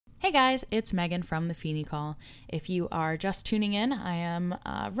Hey guys, it's Megan from the Feeny Call. If you are just tuning in, I am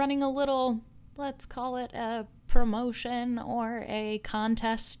running a little, let's call it a promotion or a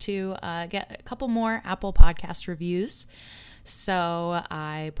contest to get a couple more Apple Podcast reviews. So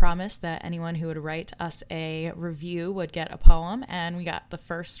I promised that anyone who would write us a review would get a poem, and we got the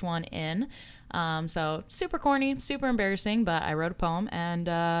first one in. So super corny, super embarrassing, but I wrote a poem,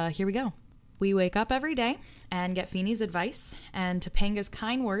 and here we go. We wake up every day and get Feeny's advice and Topanga's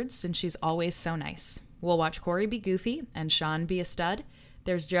kind words since she's always so nice. We'll watch Corey be goofy and Sean be a stud.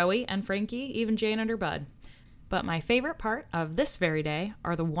 There's Joey and Frankie, even Jane and her bud. But my favorite part of this very day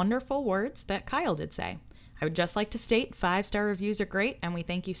are the wonderful words that Kyle did say. I would just like to state 5-star reviews are great, and we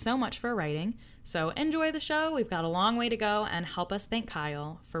thank you so much for writing. So enjoy the show. We've got a long way to go, and help us thank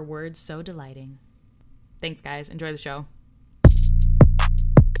Kyle for words so delighting. Thanks, guys. Enjoy the show.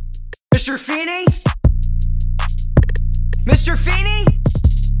 Mr. Feeny? Mr. Feeny?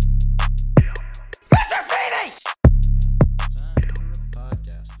 Mr. Feeny!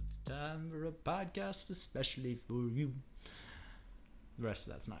 Time for a podcast, especially for you. The rest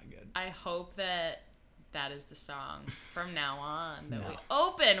of that's not good. I hope that is the song from now on that we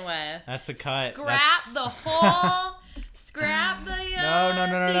open with. That's a cut. Scrap the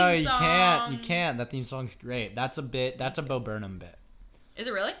No. theme song. You can't. That theme song's great. That's a Bo Burnham bit. Is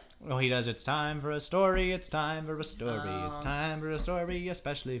it really? Well, he does. It's time for a story. It's time for a story. It's time for a story,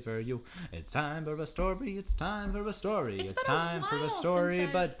 especially for you. It's time for a story. It's time for a story. It's time for a story,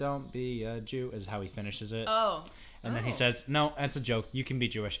 but don't be a Jew, is how he finishes it. Oh. And then he says, no, that's a joke. You can be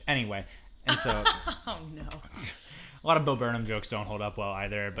Jewish. Anyway. And so... Oh, no. A lot of Bo Burnham jokes don't hold up well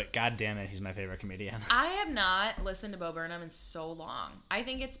either, but god damn it, he's my favorite comedian. I have not listened to Bo Burnham in so long. I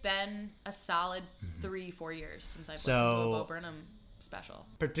think it's been a solid 3-4 years since I've listened to a Bo Burnham special.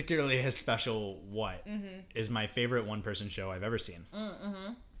 Particularly his special What is my favorite one-person show I've ever seen.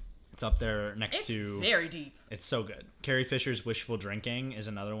 It's up there next to... It's very deep. It's so good. Carrie Fisher's Wishful Drinking is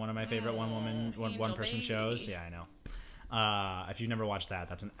another one of my favorite one-person shows. Yeah, I know. If you've never watched that,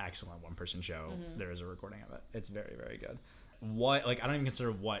 that's an excellent one-person show. There is a recording of it. It's very, very good. I don't even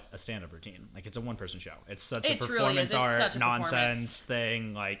consider What a stand-up routine. Like, it's a one-person show. It's such a performance art nonsense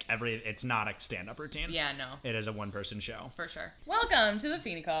thing. Like, it's not a stand-up routine. Yeah, no. It is a one-person show. For sure. Welcome to the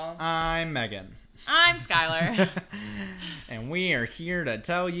Feeny Call. I'm Megan. I'm Skylar. And we are here to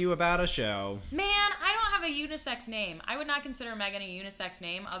tell you about a show. Man, I don't have a unisex name. I would not consider Megan a unisex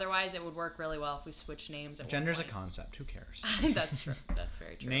name. Otherwise, it would work really well if we switched names at Gender's one a point. concept. Who cares? That's true. That's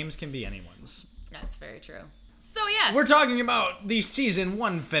very true. Names can be anyone's. That's very true. So, yes. We're talking about the season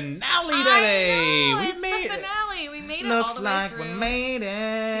 1 finale today. I know, it's the finale. We made it all the way through. Looks like we made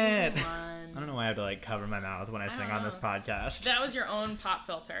it. Season 1. I don't know why I have to cover my mouth when I sing on this podcast. That was your own pop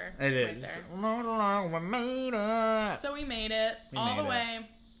filter. It is. There. We made it. So we made it all the way.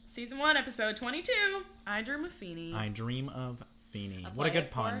 Season 1, episode 22. I Dream of Feeny. I Dream of Feeny. What a good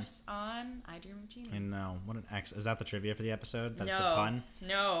pun. On I Dream of Jeannie. I know. What an X. Is that the trivia for the episode? That it's a pun?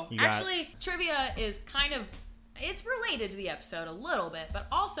 No. Actually, trivia is kind of... It's related to the episode a little bit, but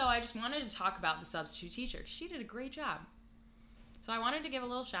also I just wanted to talk about the substitute teacher. She did a great job. So I wanted to give a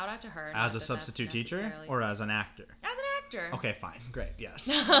little shout out to her. As a substitute teacher or as an actor? As an actor. Okay, fine. Great, yes.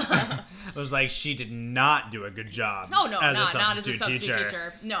 It was like she did not do a good job. Oh, no, not as a substitute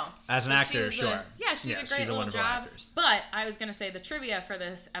teacher. No. As an actor, sure. She did a great little job. But I was going to say the trivia for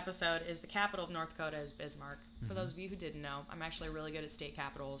this episode is the capital of North Dakota is Bismarck. For those of you who didn't know, I'm actually really good at state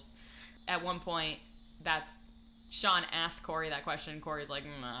capitals. At one point, Sean asked Corey that question. Corey's like,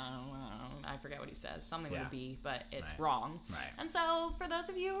 I forget what he says. Something with a B, but it's wrong. Right. And so, for those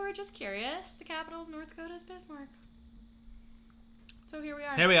of you who are just curious, the capital of North Dakota is Bismarck. So here we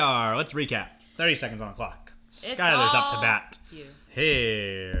are. Let's recap. 30 seconds on the clock. Skylar's up to bat. You.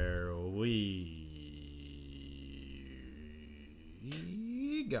 Here we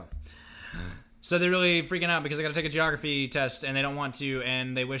go. So they're really freaking out because they got to take a geography test and they don't want to,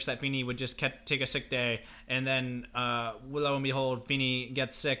 and they wish that Feeny would just take a sick day. And then, lo and behold, Feeny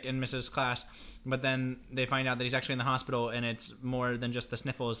gets sick and misses class. But then they find out that he's actually in the hospital, and it's more than just the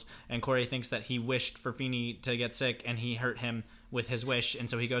sniffles. And Corey thinks that he wished for Feeny to get sick, and he hurt him with his wish. And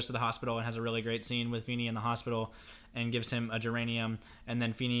so he goes to the hospital and has a really great scene with Feeny in the hospital and gives him a geranium. And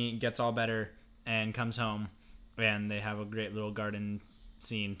then Feeny gets all better and comes home, and they have a great little garden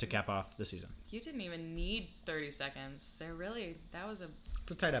scene to cap off the season. You didn't even need 30 seconds.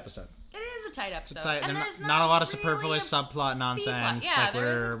 It's a tight episode. It is a tight episode. And there's not a lot of superfluous subplot nonsense. Yeah,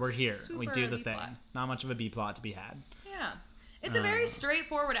 we're here. We do the thing. Not much of a B plot to be had. Yeah. It's a very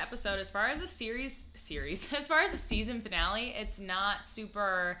straightforward episode as far as a as far as a season finale. It's not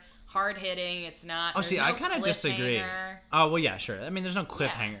super hard hitting. It's not. I kind of disagree. Oh well, yeah, sure. I mean, there's no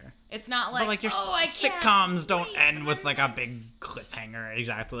cliffhanger. It's not like, But like your I can't sitcoms don't wait end for with the like a next-" big cliffhanger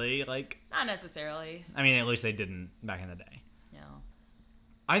exactly. Like, Not necessarily. I mean, at least they didn't back in the day. No.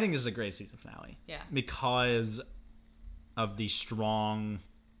 I think this is a great season finale. Yeah. Because of the strong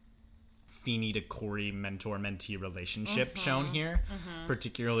Feeny to Corey mentor-mentee relationship shown here,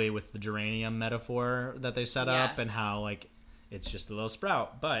 particularly with the geranium metaphor that they set up and how like it's just a little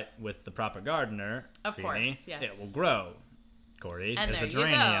sprout, but with the proper gardener, Of Feeny, course, yes. it will grow. Corey And is a there you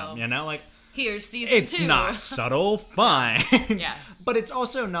geranium, go. you know, like Here's season it's 2. not subtle, fine. Yeah. But it's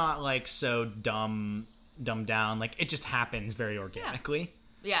also not like so dumbed down. Like it just happens very organically.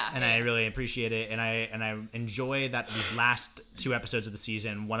 Yeah. And I really appreciate it, and I enjoy that these last 2 episodes of the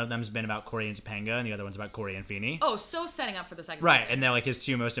season, one of them's been about Corey and Topanga, and the other one's about Corey and Feeny. Oh, so setting up for the second Right, season. and they're like his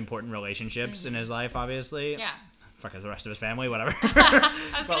 2 most important relationships in his life, obviously. Yeah. Fuck the rest of his family, whatever.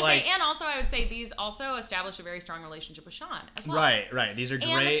 I was going to like- say, and also I would say these also establish a very strong relationship with Sean as well. Right. These are And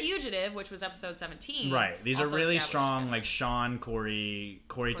great. The Fugitive, which was episode 17. Right, these are also really established strong, together. like Sean, Corey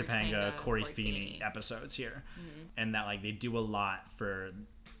Topanga, Topanga, Corey Corey Feeny Feeny. episodes here, and that like they do a lot for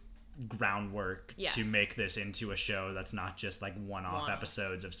groundwork Yes. to make this into a show that's not just like one-off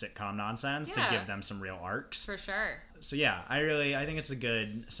episodes of sitcom nonsense Yeah. to give them some real arcs. For sure. So yeah, I think it's a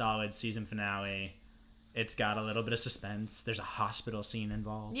good, solid season finale. It's got a little bit of suspense. There's a hospital scene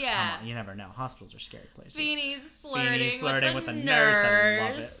involved. Yeah. Come on, you never know. Hospitals are scary places. Feeny's flirting with the the nurse. nurse. I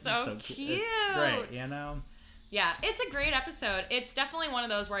love it. So cute. It's great, you know? Yeah, it's a great episode. It's definitely one of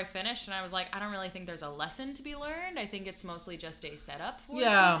those where I finished and I was like, I don't really think there's a lesson to be learned. I think it's mostly just a setup for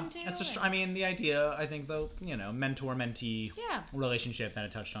season 2. It's I mean, the idea, I think, though, you know, mentor-mentee Yeah. relationship that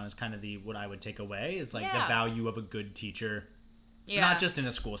it touched on is kind of what I would take away is like the Yeah. value of a good teacher, Yeah. not just in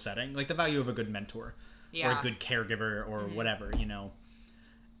a school setting, like the value of a good mentor or Yeah. a good caregiver or whatever, you know,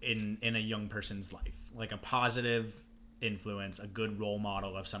 in a young person's life, like a positive influence, a good role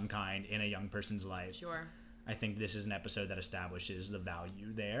model of some kind in a young person's life. Sure. I think this is an episode that establishes the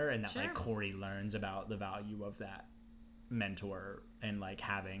value there, and that Sure. like Corey learns about the value of that mentor and like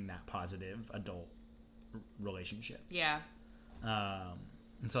having that positive adult relationship. Yeah.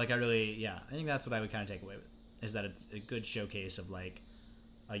 And so like I think that's what I would kind of take away with is that it's a good showcase of like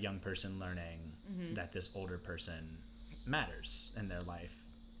a young person learning that this older person matters in their life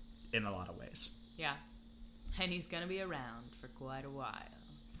in a lot of ways. Yeah. And he's going to be around for quite a while.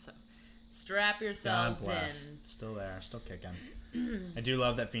 So strap yourselves God bless. in. Still there, still kicking. I do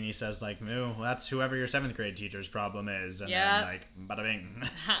love that Feeny says like, "Ooh, well, that's whoever your 7th grade teacher's problem is," and Yep. then like, bada bing,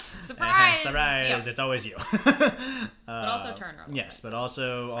 Surprise! surprise, Yeah. it's always you. But also Turner. a little Yes, bit, but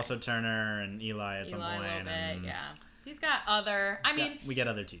also Turner and Eli at some Eli point. a little bit, and yeah. He's got other... I mean, we get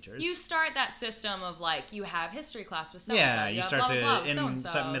other teachers. you start that system of, like, you have history class with so-and-so. Yeah, you you have start blah, to blah, blah, in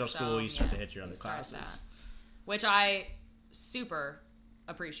so-and-so, middle school. You start to hit your you other start classes. that. Which I super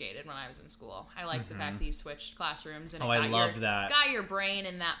appreciated when I was in school. I liked the fact that you switched classrooms and it Oh, I got loved that. got your brain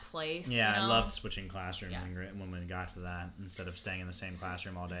in that place. Yeah, you know? I loved switching classrooms Yeah. when we got to that instead of staying in the same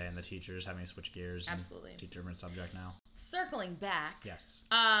classroom all day and the teachers having to switch gears. Absolutely. And teach a different subject now. Circling back. Yes.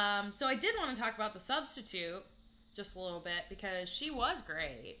 So I did want to talk about the substitute just a little bit because she was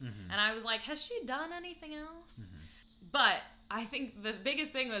great. And I was like, has she done anything else? But I think the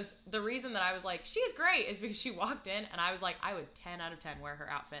biggest thing was the reason that I was like, she's great is because she walked in and I was like, I would 10 out of 10 wear her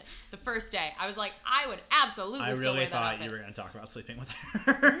outfit. The first day, I was like, I would absolutely I still really wear that thought outfit. you were going to talk about sleeping with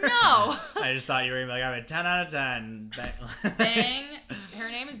her. No. I just thought you were going to be like, I would 10 out of 10. Bang. Her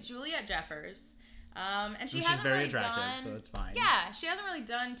name is Juliet Jeffers. And she Which is hasn't very really attractive, done, so it's fine. Yeah, she hasn't really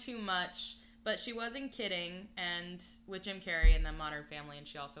done too much, but she was in Kidding and with Jim Carrey and then Modern Family, and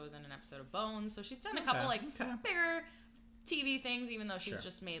she also was in an episode of Bones. So she's done a couple bigger TV things, even though she's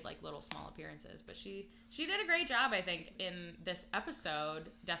just made like little small appearances. But she did a great job, I think, in this episode.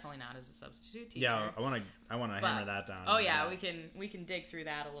 Definitely not as a substitute teacher. Yeah, I want to hammer that down. Oh yeah, we can dig through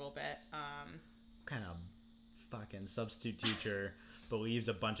that a little bit. What kind of fucking substitute teacher believes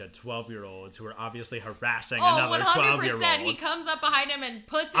a bunch of 12-year-olds who are obviously harassing another 12-year-old? He comes up behind him and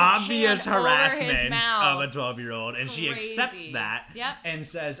puts his Obvious hand over his harassment mouth. of a 12-year-old, and she accepts Crazy. that Yep. and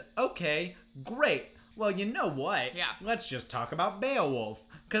says, okay, great. Well, you know what? Yeah. Let's just talk about Beowulf,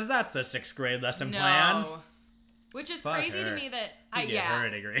 because that's a 6th grade lesson No. plan. Which is Fuck crazy her. to me that You give her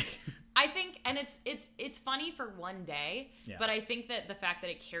a degree. I think, and it's funny for one day, Yeah. but I think that the fact that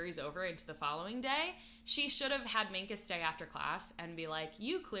it carries over into the following day, she should have had Minka stay after class and be like,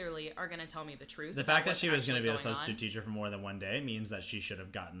 "You clearly are going to tell me the truth." The about fact that what's she was going to actually be a going substitute on." teacher for more than one day means that she should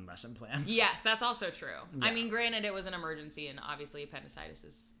have gotten lesson plans. Yes, that's also true. I Yeah. mean, granted, it was an emergency, and obviously appendicitis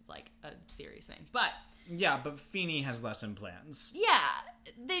is like a serious thing, but Yeah, but Feeny has lesson plans. yeah,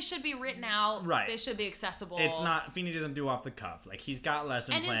 they should be written out. Right. They should be accessible. It's not, Feeny doesn't do off the cuff. Like, he's got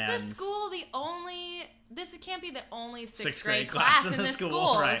lesson and plans. Is this school the only, this can't be the only sixth grade grade class in the this school.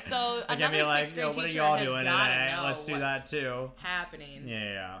 school. Right. So I can another be like, sixth grade what are teacher y'all has doing gotta today? know Let's do that too. Happening.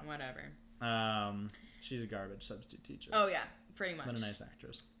 Yeah. Whatever. She's a garbage substitute teacher. Oh yeah, pretty much. But a nice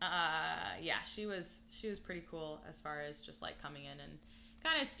actress. Yeah, she was pretty cool as far as just like coming in and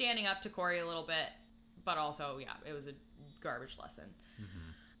kind of standing up to Corey a little bit, but also, yeah, it was a garbage lesson.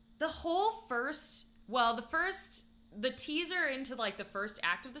 The whole the teaser into like the first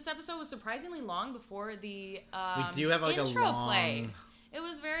act of this episode was surprisingly long before the We do have like intro a long play. It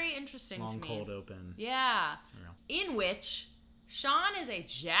was very interesting to me. cold open. Yeah. In which Sean is a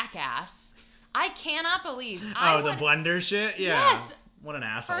jackass. I cannot believe. The blender shit? Yeah. Yes. What an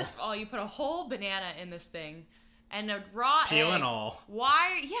asshole. First of all, you put a whole banana in this thing and a raw Peel egg. and all.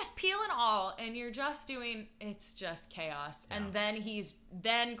 Why? Yes, peel and all. And you're just doing, it's just chaos. Yeah. And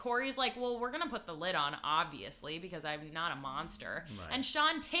then Corey's like, well, we're going to put the lid on, obviously, because I'm not a monster. Right. And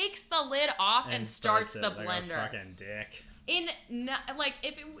Sean takes the lid off and starts the it like blender. a fucking dick.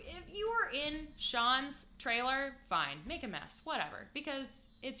 If you were in Sean's trailer, fine, make a mess, whatever, because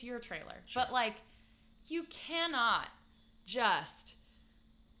it's your trailer. Sure. But like, you cannot just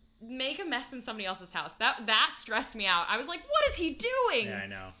make a mess in somebody else's house. That stressed me out. I was like, what is he doing? Yeah, I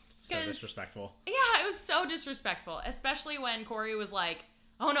know. So disrespectful. Yeah, it was so disrespectful, especially when Corey was like,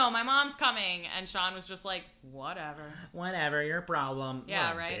 oh no, my mom's coming, and Sean was just like, whatever, your problem. Yeah,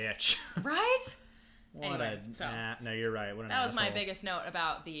 what a right. Bitch. Right? Anyway, no, you're right. What an that was my asshole. biggest note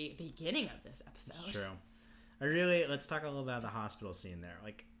about the beginning of this episode. It's true. Let's talk a little about the hospital scene there.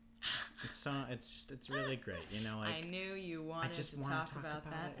 Like, it's really great. You know, like, I knew you wanted to talk about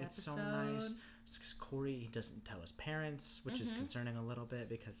that it. It's episode. so nice. Because Corey, he doesn't tell his parents, which is concerning a little bit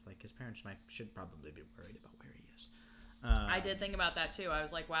because, like, his parents should probably be worried about where he is. I did think about that too. I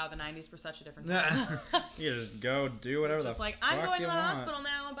was like, wow, the 90s were such a different time. You just go do whatever just the like, fuck I'm going to you the want. hospital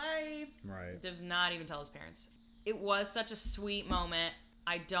now, bye. Right. Does not even tell his parents. It was such a sweet moment.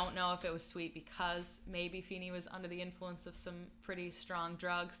 I don't know if it was sweet because maybe Feeny was under the influence of some pretty strong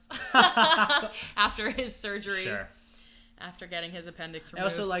drugs after his surgery. Sure. After getting his appendix removed. I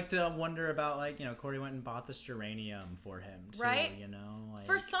also like to wonder about, like, you know, Corey went and bought this geranium for him, too, right? You know? Like...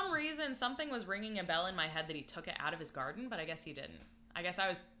 For some reason, something was ringing a bell in my head that he took it out of his garden, but I guess he didn't. I guess I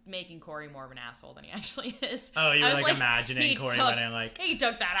was making Corey more of an asshole than he actually is. Oh, you were, like imagining Corey went in, like... He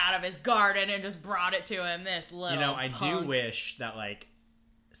took that out of his garden and just brought it to him, this little You know, I punk. do wish that, like,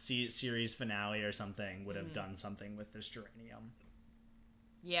 series finale or something would have done something with this geranium.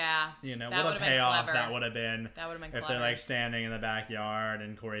 Yeah. You know, that what a payoff clever. that would have been. That would have been if clever. they're, like, standing in the backyard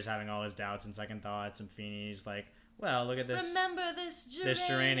and Corey's having all his doubts and second thoughts and Feeny's like, well, look at this. Remember this geranium? This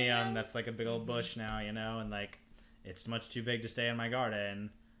geranium that's, like, a big old bush now, you know, and, like, it's much too big to stay in my garden.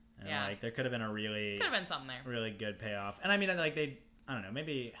 And, like, there could have been a really... Could have been something there. Really good payoff. And, I mean, like, I don't know,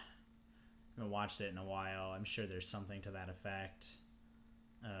 maybe... I haven't watched it in a while. I'm sure there's something to that effect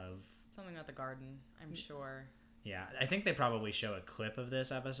of... Something about the garden, I'm sure. Yeah, I think they probably show a clip of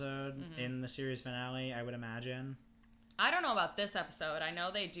this episode in the series finale, I would imagine. I don't know about this episode. I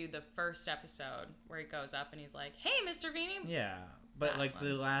know they do the first episode where he goes up and he's like, hey, Mr. Feeny. Yeah, but, That like, one.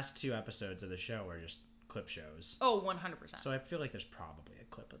 the last two episodes of the show are just clip shows. Oh, 100%. So I feel like there's probably a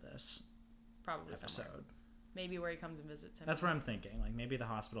clip of this Probably episode. somewhere. Maybe where he comes and visits him. That's what I'm thinking. Like, maybe the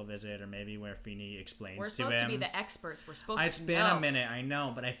hospital visit, or maybe where Feeny explains We're to supposed him. to be the experts. We're supposed It's to been know. a minute, I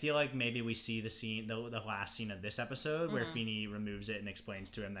know, but I feel like maybe we see the scene, the last scene of this episode, where Feeny removes it and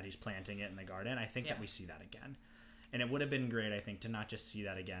explains to him that he's planting it in the garden. I think that we see that again. And it would have been great, I think, to not just see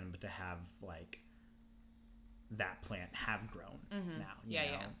that again, but to have, like, that plant have grown now. You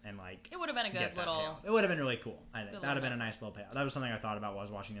know? And, like, It would have been a get good that little... payoff. It would have been really cool, I think. Good That would have been little a nice little payoff. That was something I thought about while I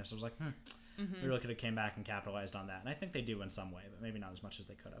was watching this. I was like, we really could have came back and capitalized on that. And I think they do in some way, but maybe not as much as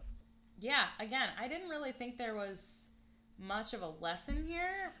they could have. Yeah, again, I didn't really think there was much of a lesson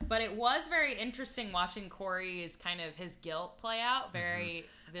here, but it was very interesting watching Corey's kind of his guilt play out very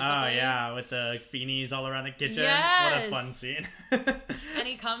visibly. Oh, yeah, with the Feenies all around the kitchen. Yes. What a fun scene. And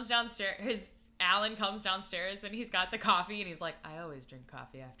he comes downstairs, Alan comes downstairs and he's got the coffee and he's like, I always drink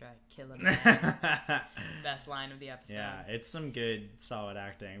coffee after I kill a man. Best line of the episode. Yeah, it's some good, solid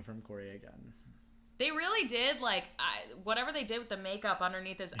acting from Corey again. They really did, like, whatever they did with the makeup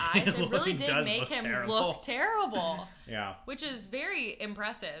underneath his eyes, it really did make him look terrible. Yeah. Which is very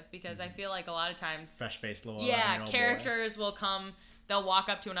impressive because I feel like a lot of times... Fresh-faced little... characters will come... They'll walk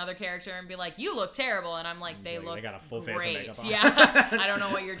up to another character and be like, you look terrible. And I'm like, they got a full face of makeup on. Yeah. I don't know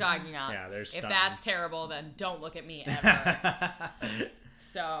what you're talking about. Yeah, they're If stunning. that's terrible, then don't look at me ever.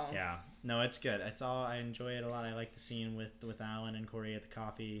 So... Yeah. No, it's good. It's all. I enjoy it a lot. I like the scene with Alan and Corey at the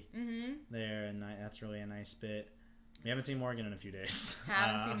coffee there, and that's really a nice bit. We haven't seen Morgan in a few days.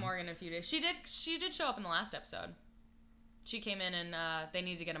 Haven't seen Morgan in a few days. She did show up in the last episode. She came in and they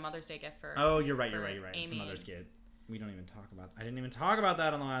needed to get a Mother's Day gift for. Oh, you're right. Amy. It's the Mother's Kid. We don't even talk about. I didn't even talk about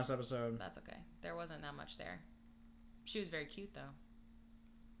that on the last episode. That's okay. There wasn't that much there. She was very cute though.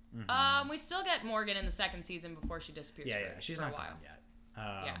 We still get Morgan in the second season before she disappears. Yeah, she's for not a while. gone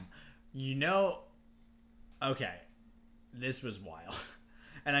yet. Yeah. Okay, this was wild,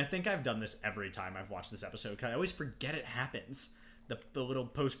 and I think I've done this every time I've watched this episode because I always forget it happens. The little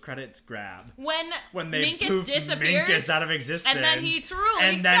post credits grab when they Minkus poof disappears Minkus out of existence, and then he truly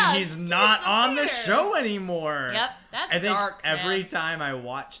and then does he's not disappear. on the show anymore. Yep, that's I think dark. Every man. time I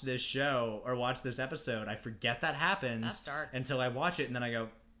watch this show or watch this episode, I forget that happens. That's dark. Until I watch it, and then I go,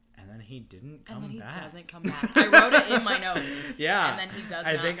 and then he didn't come back. And then he doesn't come back. I wrote it in my notes. Yeah. And then he does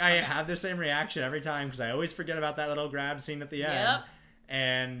I not think come I back. have the same reaction every time because I always forget about that little grab scene at the end. Yep.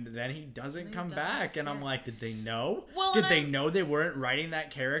 And then he doesn't come back. And I'm like, did they know? Well, did they know they weren't writing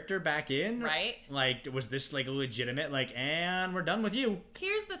that character back in? Right. Like, was this like a legitimate, like, and we're done with you?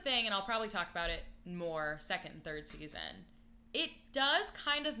 Here's the thing, and I'll probably talk about it more second and third season. It does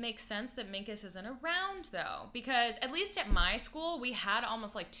kind of make sense that Minkus isn't around, though, because at least at my school, we had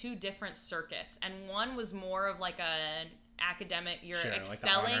almost like two different circuits, and one was more of like an academic, you're Sure, like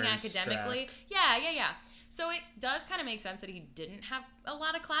excelling the honors academically. track. Yeah. So it does kind of make sense that he didn't have a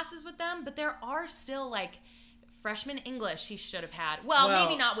lot of classes with them, but there are still like freshman English he should have had. Well,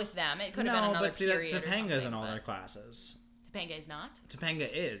 maybe not with them. It could have been another but see, period or Topanga's something, in all but their classes. Topanga is not? Topanga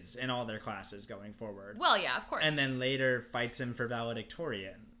is in all their classes going forward. Well, yeah, of course. And then later fights him for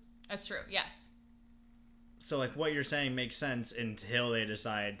valedictorian. That's true, yes. So, like, what you're saying makes sense until they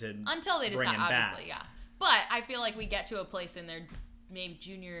decide to bring him obviously, back. yeah. But I feel like we get to a place in their maybe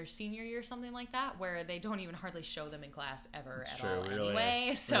junior or senior year, something like that, where they don't even hardly show them in class ever It's at true. all We anyway.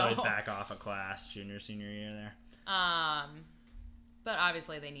 really, So really back off a class junior, senior year there. But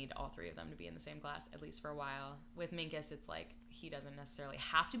obviously they need all three of them to be in the same class, at least for a while. With Minkus, it's like he doesn't necessarily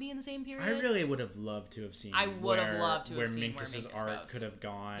have to be in the same period. I really would have loved to have seen I would have loved to have where seen where Minkus's Minkus arc goes. could have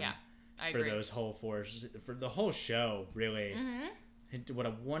gone Yeah, I for agree. those whole for the whole show, really. What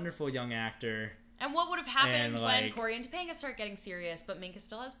a wonderful young actor. And what would have happened And, when like- Corey and Topanga start getting serious, but Minkus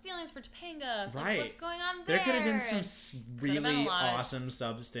still has feelings for Topanga? So Right. what's going on there? There could have been And some could have been a really lot of- awesome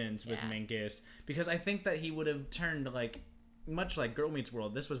substance with Yeah. Minkus because I think that he would have turned like much like Girl Meets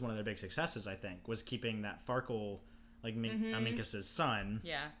World. This was one of their big successes. I think was keeping that Farkle like Minkus's son.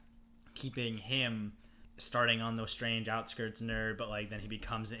 Yeah. Keeping him starting on the strange outskirts nerd, but like then he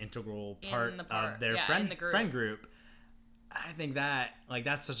becomes an integral part, of their in the group. friend group. I think that like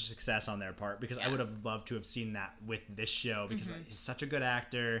that's such a success on their part because I would have loved to have seen that with this show because he's such a good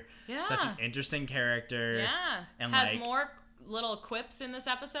actor, Yeah. such an interesting character. Yeah. And has like more little quips in this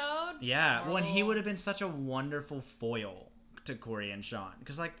episode. yeah, More when he little- would have been such a wonderful foil to Corey and Sean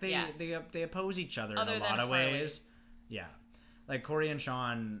because like they oppose each other Other in a than lot of Harley. ways. Yeah, like Corey and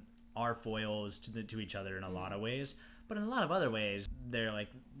Sean are foils to each other in a lot of ways, but in a lot of other ways they're like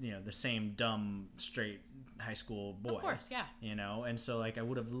the same dumb straight high school boy. Of course, yeah. And so like I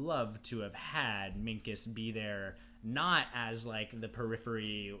would have loved to have had Minkus be there not as like the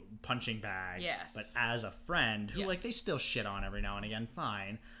periphery punching bag, Yes. but as a friend who like Yes. they still shit on every now and again,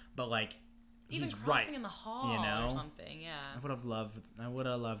 fine, but like Even he's crossing right. in the hall or something, yeah. I would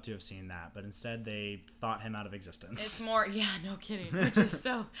have loved to have seen that, but instead they thought him out of existence. It's more, yeah, no kidding. Which is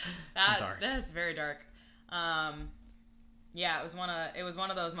so Dark. that's very dark. Yeah, it was one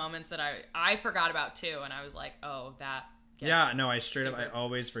of those moments that I forgot about too, and I was like, oh, that gets yeah, no, I straight up I super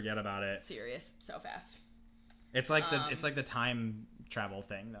always forget about it. serious so fast. It's like the time travel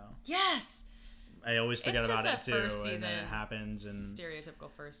thing though. Yes. I always forget It's about just it that too, first and then season it happens and stereotypical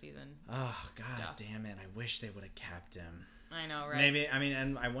first season. oh god stuff. damn it! I wish they would have kept him. I know, right? Maybe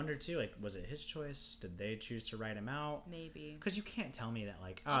and I wonder too, like, was it his choice? Did they choose to write him out? Maybe. Because you can't tell me that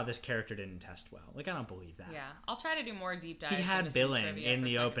like, this character didn't test well. Like, I don't believe that. Yeah, I'll try to do more deep dives. He had into some billing trivia in for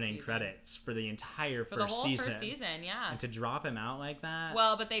the second opening season. credits for the entire For the first whole season. first season, yeah. And to drop him out like that.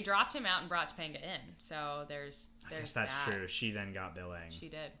 Well, but they dropped him out and brought Topanga in, so there's I guess that's that. true. She then got billing. She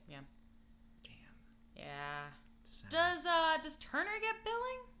did, yeah. Damn. Yeah. Sad. Does Turner get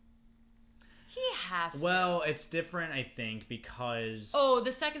billing? He has to. Well, it's different, I think, because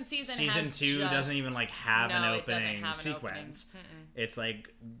the second season season 2 doesn't even like have an it doesn't opening have an sequence. opening. Mm-mm. It's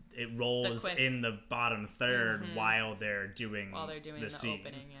like it rolls quick- in the bottom third while they're doing While they're doing the scene.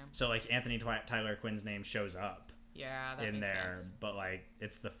 opening, yeah. So like Anthony Tyler Quinn's name shows up Yeah, that in makes there, sense. but like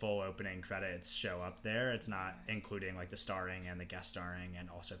it's the full opening credits show up there. It's not including like the starring and the guest starring and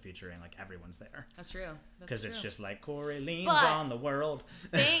also featuring like everyone's there. That's true. Because it's just like Corey leans But on the world.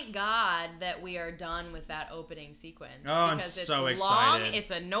 Thank God that we are done with that opening sequence. Oh, I'm because it's so long, excited. it's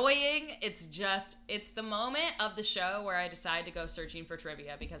annoying. It's the moment of the show where I decide to go searching for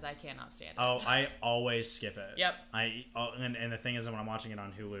trivia because I cannot stand it. Oh, I always skip it. Yep. And the thing is, when I'm watching it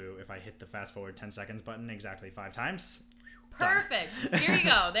on Hulu, if I hit the fast forward 10 seconds button exactly 5 times. Perfect. Here you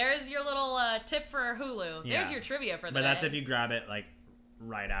go. There's your little tip for Hulu. Yeah. There's your trivia for the But day. that's if you grab it like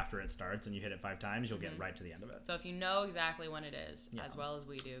right after it starts and you hit it 5 times, you'll get right to the end of it. So if you know exactly when it is, Yeah. as well as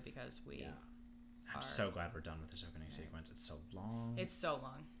we do, because we I'm so glad we're done with this opening sequence. It's so long. It's so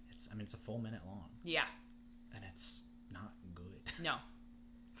long. It's a full minute long. Yeah. And it's not good. No.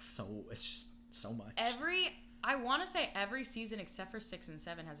 It's just so much. I want to say every season except for 6 and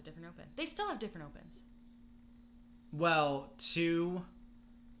 7 has a different open. They still have different opens. Well, 2.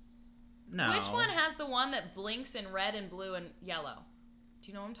 No. Which one has the one that blinks in red and blue and yellow? Do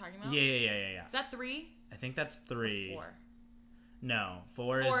you know what I'm talking about? Yeah. Is that 3? I think that's 3. 4. No,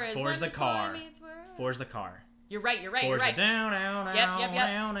 4 is is when the this car. boy meets world. 4 is the car. You're right. 4 You're is right. the down, down, down, Yep.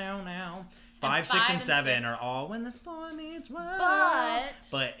 down, down, down. 5, 6, 5 and and 7 6. are all when this boy meets world.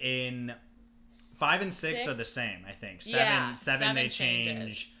 But in 5 and 6 are the same, I think. 7 they change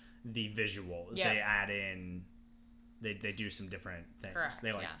changes. the visuals. Yep. They add in. They do some different things. Correct,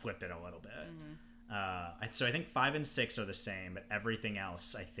 They like yeah. flip it a little bit. So I think 5 and 6 are the same, but everything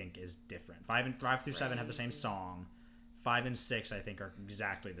else I think is different. 5 through 7 have the same song. 5 and 6 I think are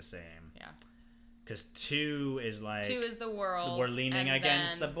exactly the same. Yeah. Because 2 is like 2 is the world. we're leaning and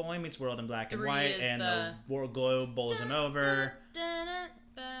against the then boy meets world in black and 3 white, is and the world globe bowls him over. that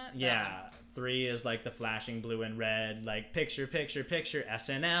Yeah. 3 is like the flashing blue and red, like picture,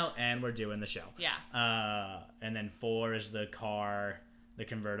 SNL, and we're doing the show. Yeah. And then 4 is the car, the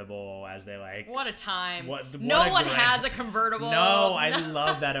convertible, as they like. What a time. What no a one great- has a convertible. No, I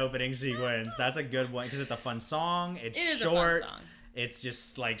love that opening sequence. That's a good one because it's a fun song. It's It is short. a fun song. It's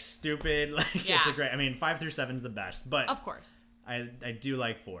just like stupid. Like Yeah. it's a great. I mean, 5 through 7 is the best, but Of course. I do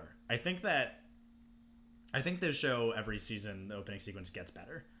like 4. I think the show every season the opening sequence gets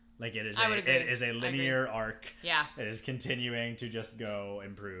better. Like it is I would agree. it is a linear arc. Yeah. It is continuing to just go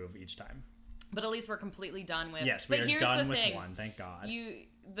improve each time. But at least we're completely done with. Yes, we but are here's done the with thing. 1, thank God.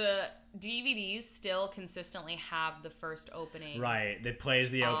 The DVDs still consistently have the first opening. Right. It plays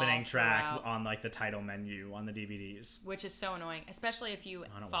the all opening track throughout. on like the title menu on the DVDs. Which is so annoying, especially if you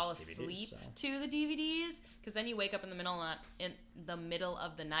I don't fall watch DVDs, asleep so. to the DVDs, because then you wake up in the middle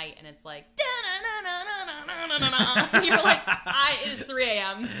of the night and it's like, and you're like, it is 3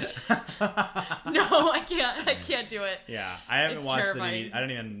 a.m. No, I can't do it. Yeah, I haven't It's watched terrifying. the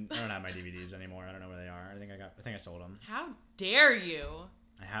DVD. I don't have my DVDs anymore. I don't know where they are. I think I sold them. How dare you?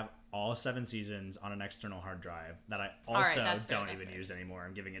 I have all 7 seasons on an external hard drive that I right, also that's fair, don't that's even fair. use anymore.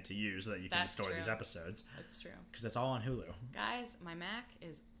 I'm giving it to you so that you can That's store these true. episodes That's true. because it's all on Hulu. Guys, my Mac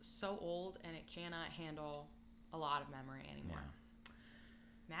is so old and it cannot handle a lot of memory anymore.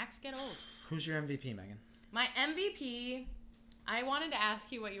 Macs get old. Who's your MVP, Megan? My MVP, I wanted to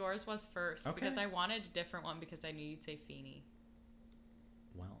ask you what yours was first Okay. because I wanted a different one because I knew you'd say Feeny.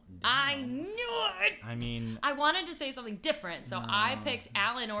 Well, I damn. knew it! I mean, I wanted to say something different, so I picked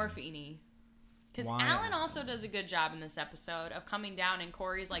Alan or Feeny. Because Why Alan Alan? also does a good job in this episode of coming down and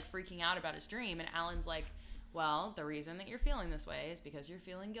Corey's like freaking out about his dream and Alan's like, well, the reason that you're feeling this way is because you're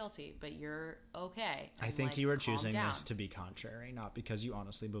feeling guilty, but you're okay. I And, think like, you were calm choosing down. this to be contrary, not because you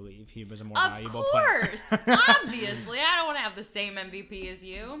honestly believe he was a more Of valuable player. course! Obviously, I don't want to have the same MVP as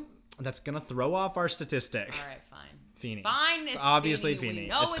you. That's gonna throw off our statistic. All right, fine. Feeny. Fine, it's obviously Feeny. We Feeny.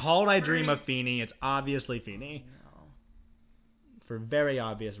 know It's it's called I Dream Feeny. of Feeny. It's obviously Feeny. No. For very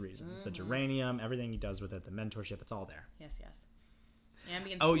obvious reasons. The geranium, everything he does with it, the mentorship, it's all there. Yes.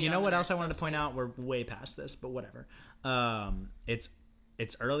 Ambient Oh, sweet you know on what there else I is wanted so to point sweet. out? We're way past this, but whatever.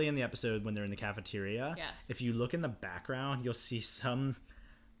 It's early in the episode when they're in the cafeteria. Yes. If you look in the background, you'll see some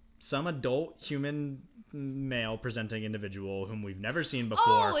adult human male presenting individual whom we've never seen before.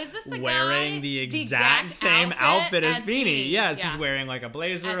 Oh, is this the wearing guy? the The exact exact same outfit outfit as as Feeny? Feeny. Yes, Yeah. he's wearing like a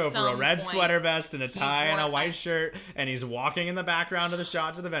blazer At over a some red point, sweater vest and a tie and a worn- white shirt, and he's walking in the background of the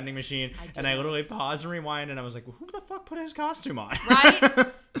shot to the vending machine. did And I literally notice. paused and rewind, and I was like, "Who the fuck put his costume on?"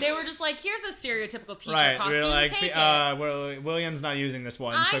 Right? They were just like, here's a stereotypical teacher Right, costume. we were like, Take it. well, William's not using this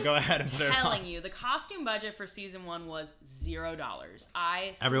one, so I'm go ahead and put it on. telling you, the costume budget for season 1 was $0.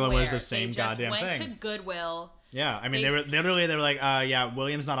 I swear. Everyone wears the same they just goddamn went thing. to Goodwill. Yeah, I mean, they were like, yeah,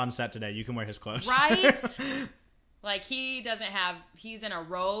 William's not on set today. You can wear his clothes. Right? Like, he's in a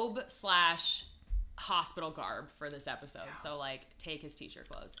robe / hospital garb for this episode. So like, take his teacher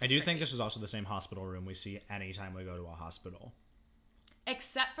clothes. I do think this is also the same hospital room we see anytime we go to a hospital.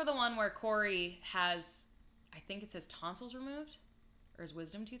 Except for the one where Corey has, I think it's his tonsils removed or his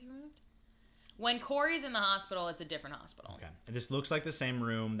wisdom teeth removed. When Corey's in the hospital, it's a different hospital. Okay. This looks like the same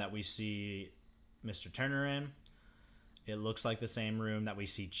room that we see Mr. Turner in. It looks like the same room that we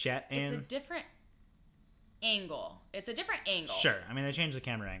see Chet in. It's a different angle. Sure. I mean, they changed the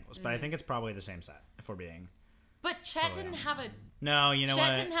camera angles, but I think it's probably the same set, if we're being... But Chet Totally didn't honest. have a... No, you know what?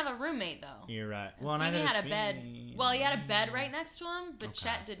 Chet didn't have a roommate, though. You're right. Well, Feeny neither had does a bed. Feeny. Well, he had a bed right next to him, but Okay.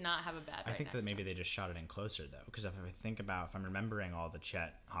 Chet did not have a bed. I think that maybe they just shot it in closer, though, because if I'm remembering all the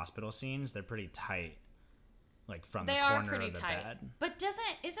Chet hospital scenes, they're pretty tight, like from They the are corner pretty of the tight. bed. But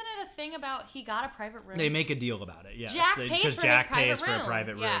isn't it a thing about he got a private room? They make a deal about it, yes. Jack paid Because for Jack his private pays room. for a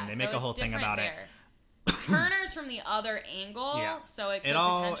private room. Yeah, They so make a whole it's thing different about it. there. Turner's from the other angle, Yeah. so it could It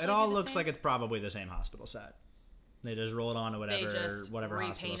all potentially it all be the looks same. like it's probably the same hospital set. They just roll it on to They just whatever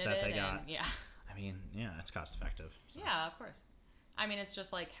hospital repainted set it they got. and- yeah. I mean, yeah, it's cost effective. So. Yeah, of course. I mean, it's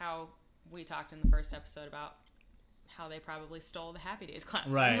just like how we talked in the first episode about how they probably stole the Happy Days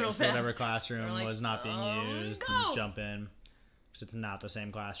classroom Right, real so fast. whatever classroom We're like, was not being used, go! and jump in. Because it's not the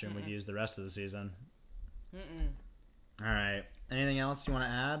same classroom we've used the rest of the season. All right. Anything else you want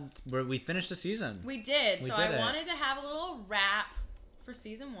to add? We finished the season. We did. We So did I it. wanted to have a little wrap for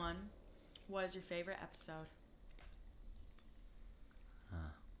season 1. What is your favorite episode?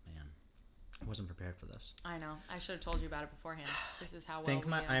 Man, I wasn't prepared for this. I know. I should have told you about it beforehand. This is how well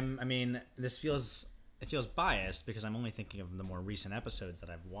I mean, this feels biased because I'm only thinking of the more recent episodes that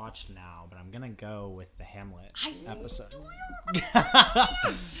I've watched now, but I'm gonna go with the Hamlet episode.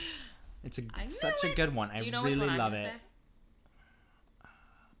 It's such a good one. Do you I know really which one love I'm it. gonna say?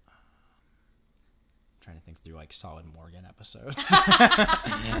 Trying to think through like solid Morgan episodes.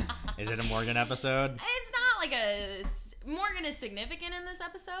 Is it a Morgan episode? It's not like Morgan is significant in this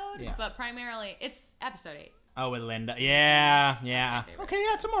episode, Yeah. but primarily it's episode 8. Oh, with Linda. Yeah. favorite. Okay,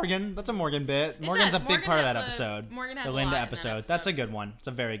 yeah, it's a Morgan. That's a Morgan bit. Morgan's a big Morgan part of has that a- episode. Morgan has the a Linda lot in that episode. That's a episode. good one. It's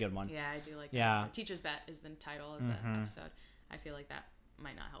a very good one. Yeah, I do like that. Yeah. Episode. Teacher's Bet is the title of the episode. I feel like that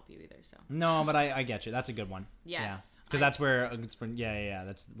might not help you either. So No, but I get you. That's a good one. Yes. Because that's where that's where I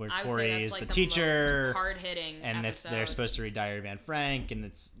would say Corey that's is like the teacher, hard hitting and episode. they're supposed to read Diary of Anne Frank, and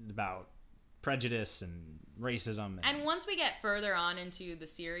it's about prejudice and racism. And once we get further on into the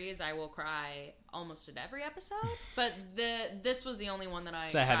series, I will cry almost at every episode. But this was the only one that I.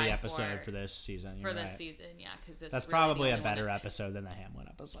 It's a heavy cried episode for this season. For you're this right. season, yeah, because That's really probably the a only one better that- episode than the Hamlet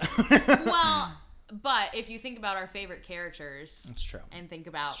episode. Well, but if you think about our favorite characters, It's true. and think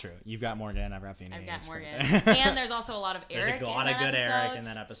about It's true. You've got Morgan. I've got Feeny. I've got It's Morgan, right there. and there's also a lot of There's Eric. a lot in of that good episode. Eric in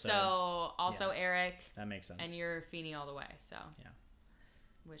that episode. So also Yes. Eric, That makes sense. and you're Feeny all the way. So Yeah.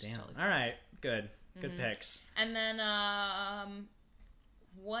 which is Damn. totally All right. Good. Good Mm-hmm. picks. And then,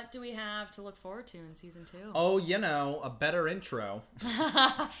 what do we have to look forward to in season 2? Oh, a better intro.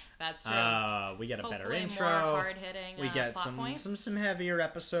 That's true. We get a better Hopefully intro. more hard-hitting, We get plot some points. Mm-hmm. some heavier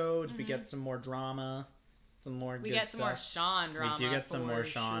episodes. We get some more drama. Some more. We good get some more stuff. Sean drama. We do get some more for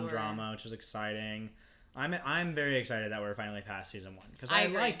Sean sure. drama, which is exciting. I'm very excited that we're finally past season 1 because I I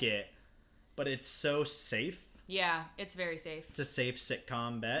agree. like it, but it's so safe. Yeah, it's very safe. It's a safe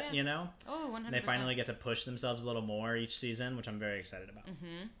sitcom bet, Yeah. Oh, 100%. And they finally get to push themselves a little more each season, which I'm very excited about.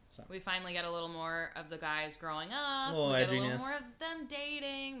 We finally get a little more of the guys growing up. A little we get a edginess. little more of them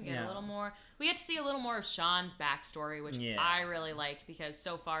dating. We get Yeah. a little more. We get to see a little more of Sean's backstory, which Yeah. I really like because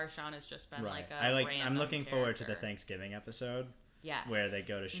so far Sean has just been like a I'm random looking forward to the character. Thanksgiving episode Yes. where they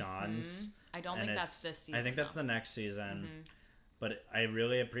go to Sean's. I don't and think that's it's- this season. I think that's though. the next season. But I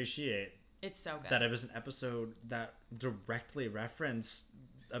really appreciate It's so good. that it was an episode that directly referenced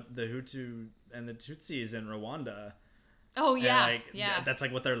the Hutu and the Tutsis in Rwanda. Oh yeah, And, yeah. that's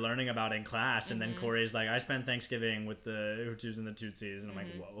like what they're learning about in class, and then Corey's like, "I spent Thanksgiving with the Hutus and the Tutsis," and I'm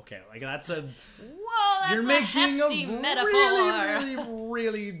like, "Whoa, okay, like that's a Whoa, that's you're a making a hefty metaphor.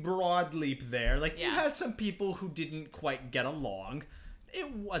 really broad leap there. Like you Yeah. had some people who didn't quite get along. It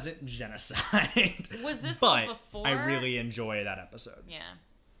wasn't genocide. Was this but one before? I really enjoy that episode. Yeah.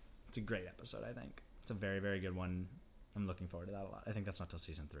 It's a great episode. I think it's a very very good one. I'm looking forward to that a lot. I think that's not till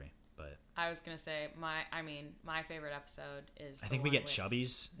season 3, but I was gonna say my favorite episode is. I think we get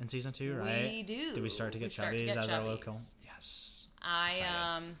chubbies in season 2, right? We do. Do we start to get chubbies as our local? Yes.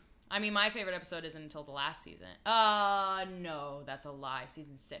 Excited. I mean, my favorite episode isn't until the last season. No, that's a lie.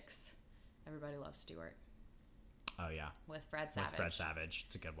 Season 6. Everybody loves Stuart. Oh yeah, with Fred Savage. with Fred Savage.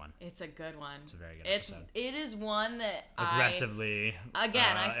 It's a good one. It's a good one. It's a very good episode. It is one that Aggressively.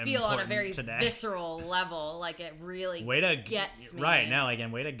 I feel on a very today. visceral level. Like it really gets me. Right now,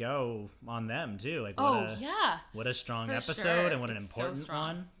 again, way to go on them too. Like what a strong For episode sure. and what an It's important so strong.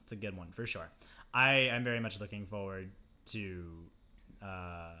 one. It's a good one for sure. I am very much looking forward to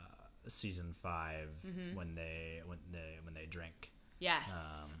season 5 when they drink.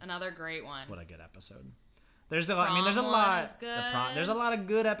 Yes, another great one. What a good episode. There's a lot. I mean, there's a lot. There's a lot of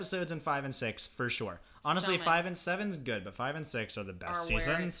good episodes in 5 and 6 for sure. Honestly, 5 and 7's good, but 5 and 6 are the best seasons.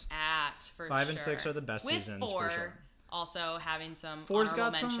 Where it's at for 5 and 6 are the best seasons for sure. Also having some Four's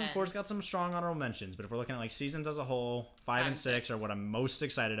honorable got mentions. Four's got some strong honorable mentions, but if we're looking at like seasons as a whole, 5 and 6 are what I'm most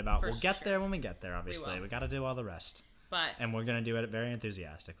excited about. We'll get there when we get there. Obviously, we got to do all the rest, and we're gonna do it very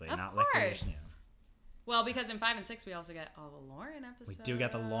enthusiastically, not like Well, because in 5 and 6 we also get all the Lauren episodes. We do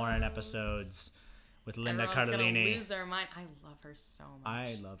get the Lauren episodes with Linda Everyone's Cardellini. Gonna lose their mind. I love her so much.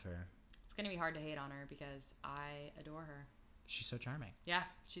 I love her. It's gonna be hard to hate on her because I adore her. She's so charming. Yeah,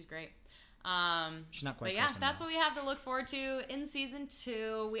 she's great. She's not quite. But yeah, that's what we have to look forward to in season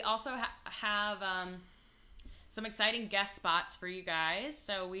 2. We also have some exciting guest spots for you guys.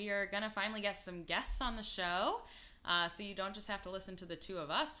 So we are gonna finally get some guests on the show. So you don't just have to listen to the two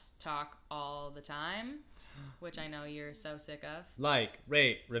of us talk all the time, which I know you're so sick of. Like,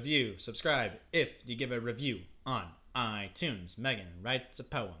 rate, review, subscribe. If you give a review on iTunes, Megan writes a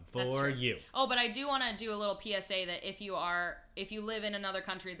poem for you. Oh, but I do want to do a little PSA that if you live in another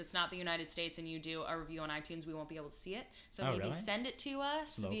country that's not the United States and you do a review on iTunes, we won't be able to see it. So maybe send it to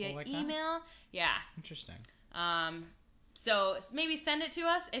us via email. That? Yeah. Interesting. So maybe send it to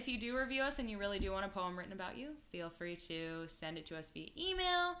us if you do review us and you really do want a poem written about you. Feel free to send it to us via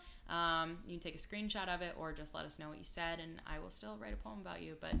email. You can take a screenshot of it or just let us know what you said, and I will still write a poem about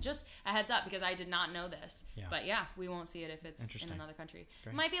you. But just a heads up, because I did not know this. Yeah. But yeah, we won't see it if it's in another country.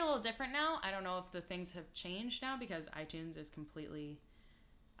 Great. It might be a little different now. I don't know if the things have changed now because iTunes is completely...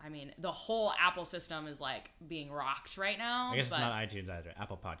 I mean, the whole Apple system is like being rocked right now. I guess it's not iTunes either.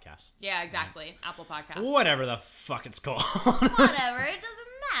 Apple Podcasts. Yeah, exactly. Right? Apple Podcasts. Whatever the fuck it's called. Whatever. It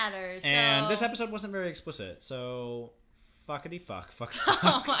doesn't matter. So... And this episode wasn't very explicit, so fuckity fuck. Fuck.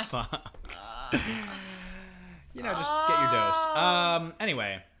 Oh my fuck. You know, just get your dose.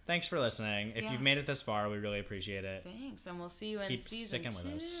 Anyway, thanks for listening. If you've made it this far, we really appreciate it. Thanks, and we'll see you in season 2. With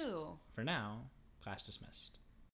us. For now, class dismissed.